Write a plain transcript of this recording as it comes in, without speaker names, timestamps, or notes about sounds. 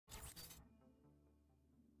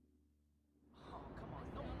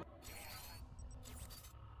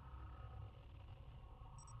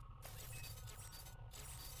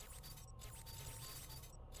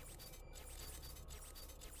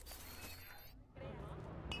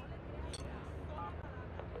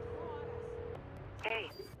Hey,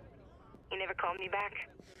 you never called me back.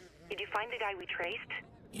 Did you find the guy we traced?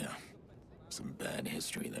 Yeah, some bad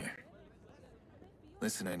history there.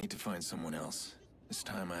 Listen, I need to find someone else. This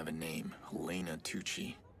time I have a name, Angelo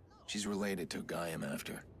Tucci. She's related to a guy I'm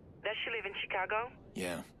after. Does she live in Chicago?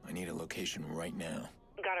 Yeah, I need a location right now.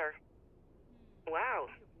 Got her. Wow,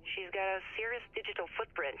 she's got a serious digital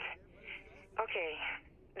footprint. Okay,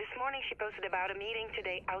 this morning she posted about a meeting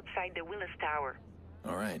today outside the Willis Tower.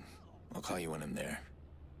 All right, I'll call you when I'm there.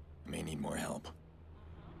 I may need more help.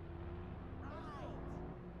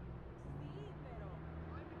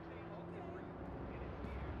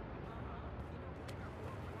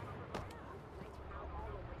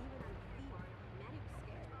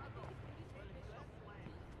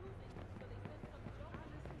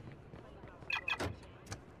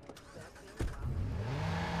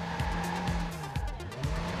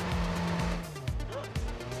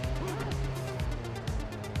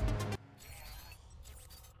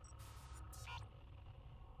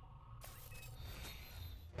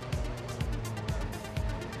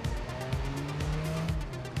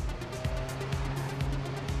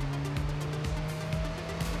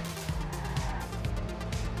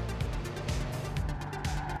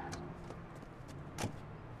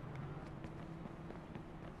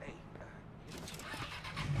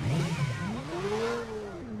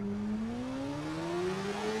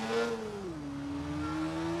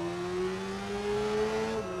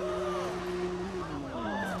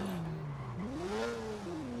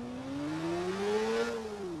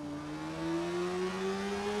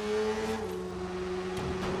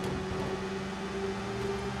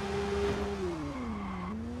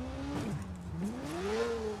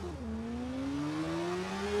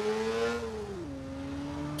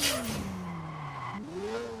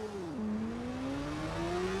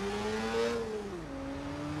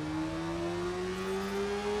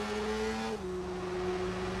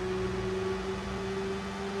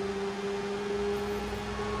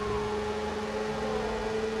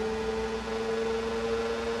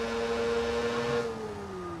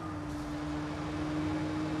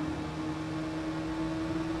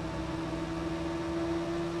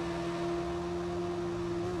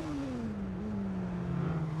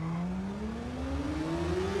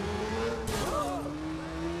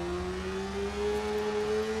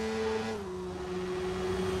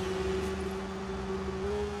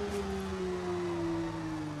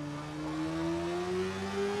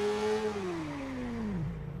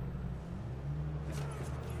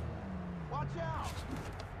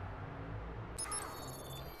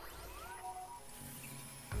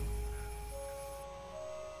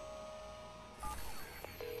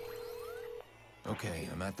 Okay,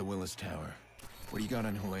 I'm at the Willis Tower. What do you got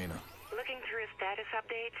on Helena? Looking through status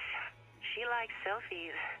updates, she likes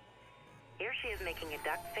selfies. Here she is making a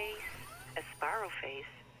duck face, a sparrow face.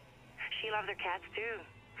 She loves her cats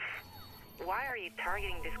too. Why are you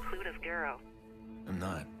targeting this clueless girl? I'm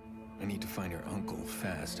not. I need to find her uncle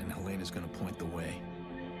fast, and Helena's gonna point the way.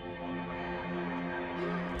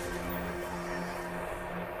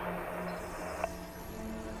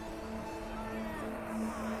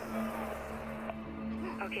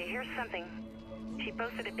 Okay, here's something. She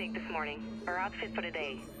posted a pic this morning. Her outfit for the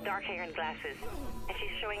day. Dark hair and glasses. And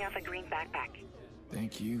she's showing off a green backpack.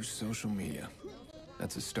 Thank you, social media.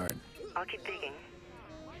 That's a start. I'll keep digging.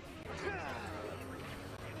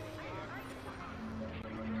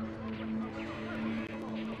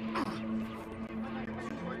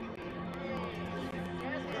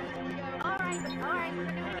 All right, we're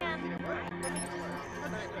doing it again.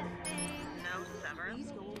 No severance.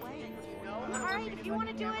 Please go away. All right, if you want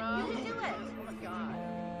to do it, you can do it.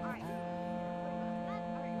 All right.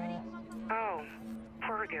 All right, ready? Oh,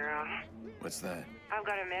 poor girl. What's that? I've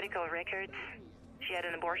got her medical records. She had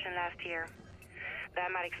an abortion last year.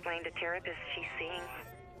 That might explain the therapist she's seeing.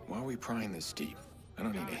 Why are we prying this deep? I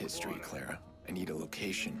don't need a history, Clara. I need a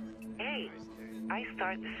location. Hey, I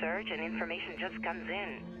start the search and information just comes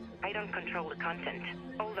in. I don't control the content.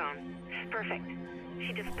 Hold on. Perfect.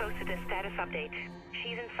 She just posted a status update.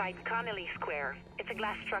 She's inside Connely Square. It's a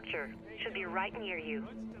glass structure. Should be right near you.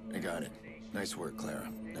 I got it. Nice work, Clara.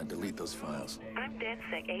 Now delete those files. I'm dead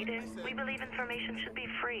sick, Aiden. We believe information should be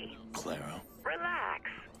free. Clara. Relax.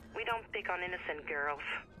 We don't pick on innocent girls.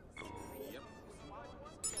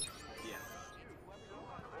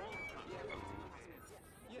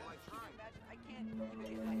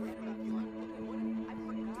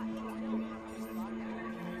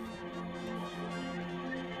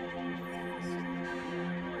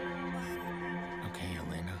 Okay,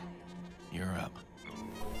 Elena. You're up.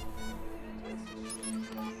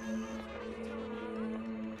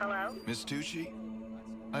 Hello? Miss Tucci?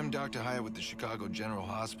 I'm Dr. Hyatt with the Chicago General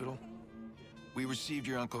Hospital. We received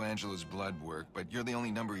your Uncle Angelo's blood work, but you're the only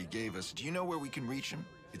number he gave us. Do you know where we can reach him?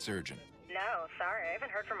 It's urgent. No, sorry. I haven't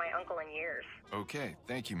heard from my uncle in years. Okay,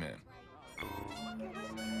 thank you, ma'am.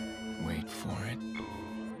 Wait for it.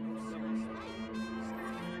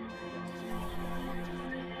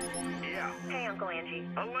 Yeah. Hey, Uncle Angie.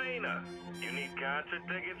 Elena, you need concert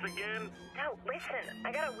tickets again? No, listen.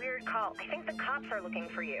 I got a weird call. I think the cops are looking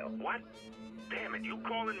for you. What? Damn it, you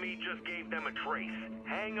calling me just gave them a trace.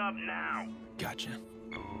 Hang up now. Gotcha.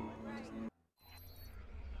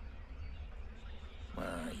 Where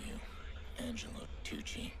are you, Angelo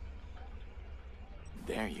Tucci?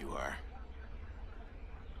 There you are.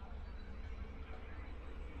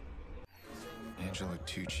 Angelo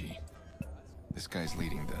Tucci. This guy's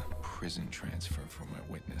leading the prison transfer for my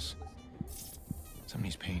witness.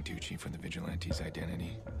 Somebody's paying Tucci for the vigilante's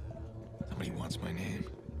identity. Somebody wants my name.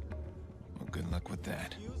 Well, good luck with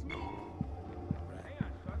that.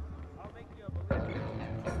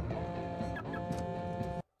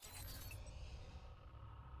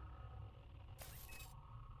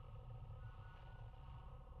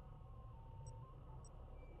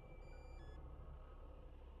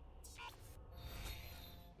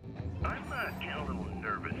 I'm getting a little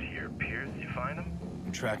nervous here, Pierce. You find him?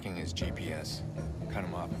 I'm tracking his GPS. Cut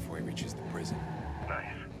him off before he reaches the prison.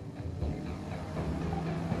 Nice.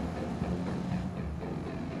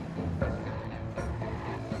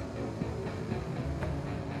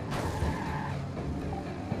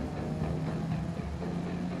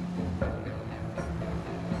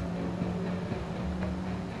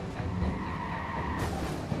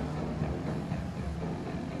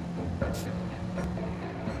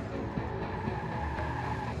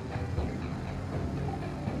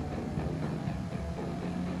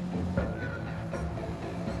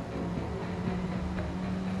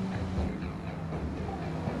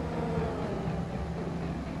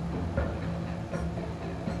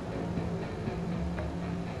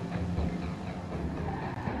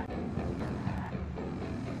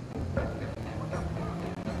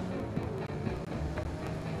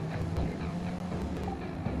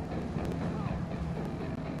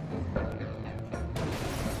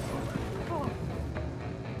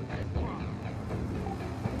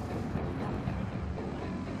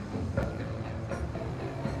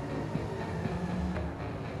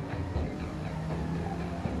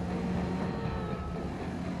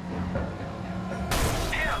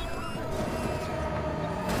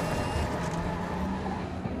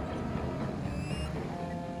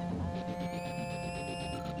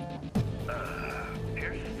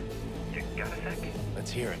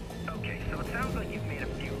 Let's hear it. Okay, so it sounds like you've made a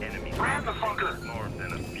few enemies. Ram the fucker! More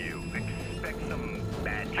than a few. Expect some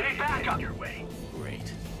bad Hey, shit back up! your way.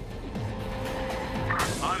 Great.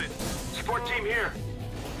 On it. Support team here.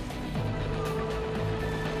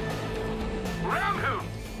 Ram him!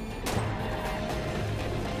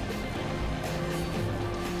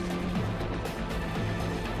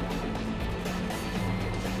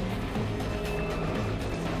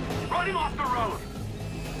 Run him off the road!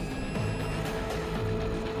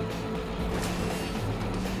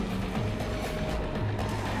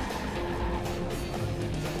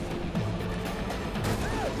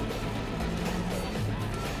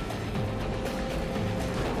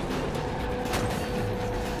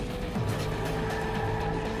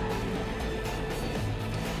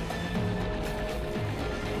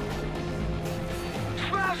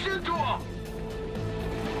 Smash into him!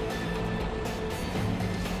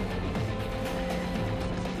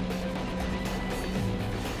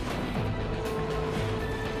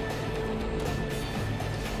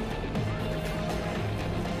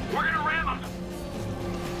 We're gonna ram him!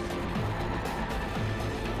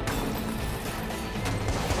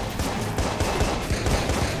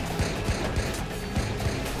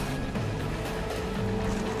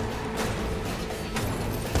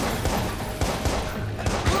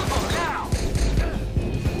 Move now!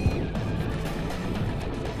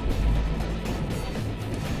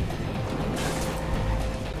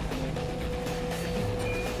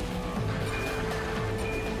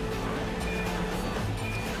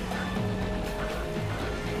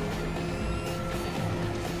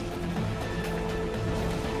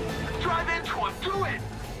 Drive into him! Do it!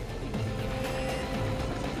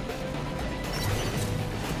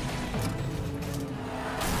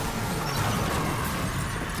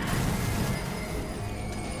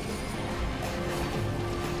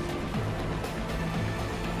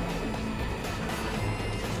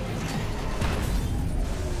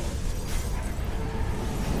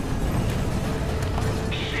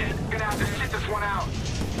 Shit! Gonna have to sit this one out.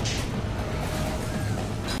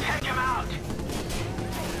 Take him out!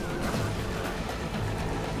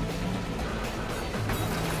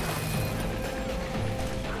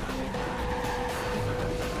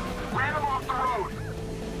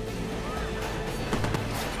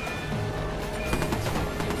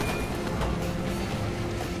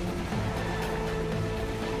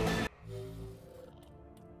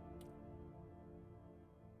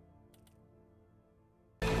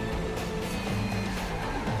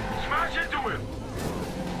 to him!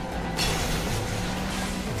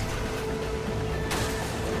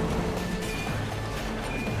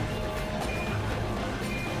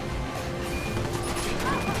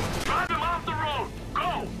 Drive him off the road!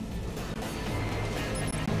 Go!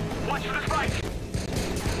 Watch for the spike!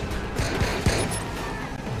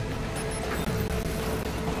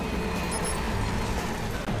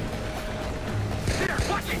 There,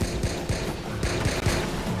 watch it!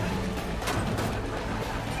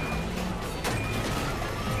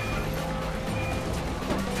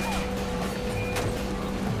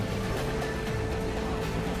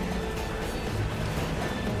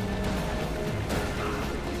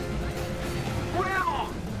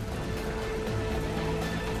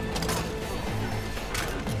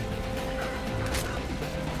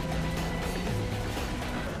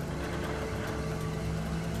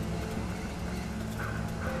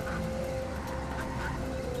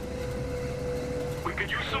 We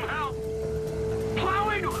could use some help.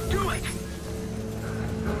 Plowing? Do it!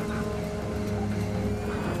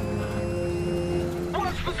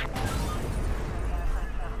 What's the...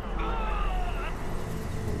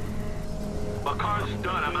 My car's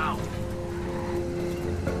done. I'm out.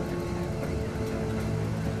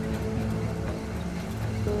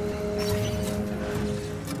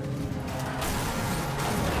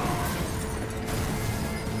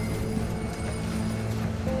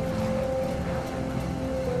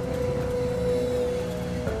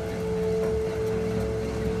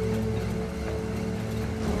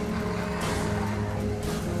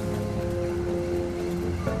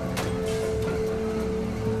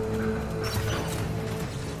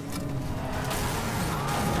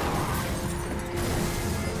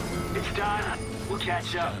 It's done. We'll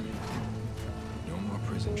catch up. No more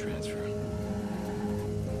prison transfer.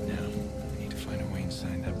 Now, I need to find a way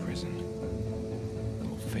inside that prison.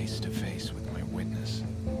 Go face to face with my witness.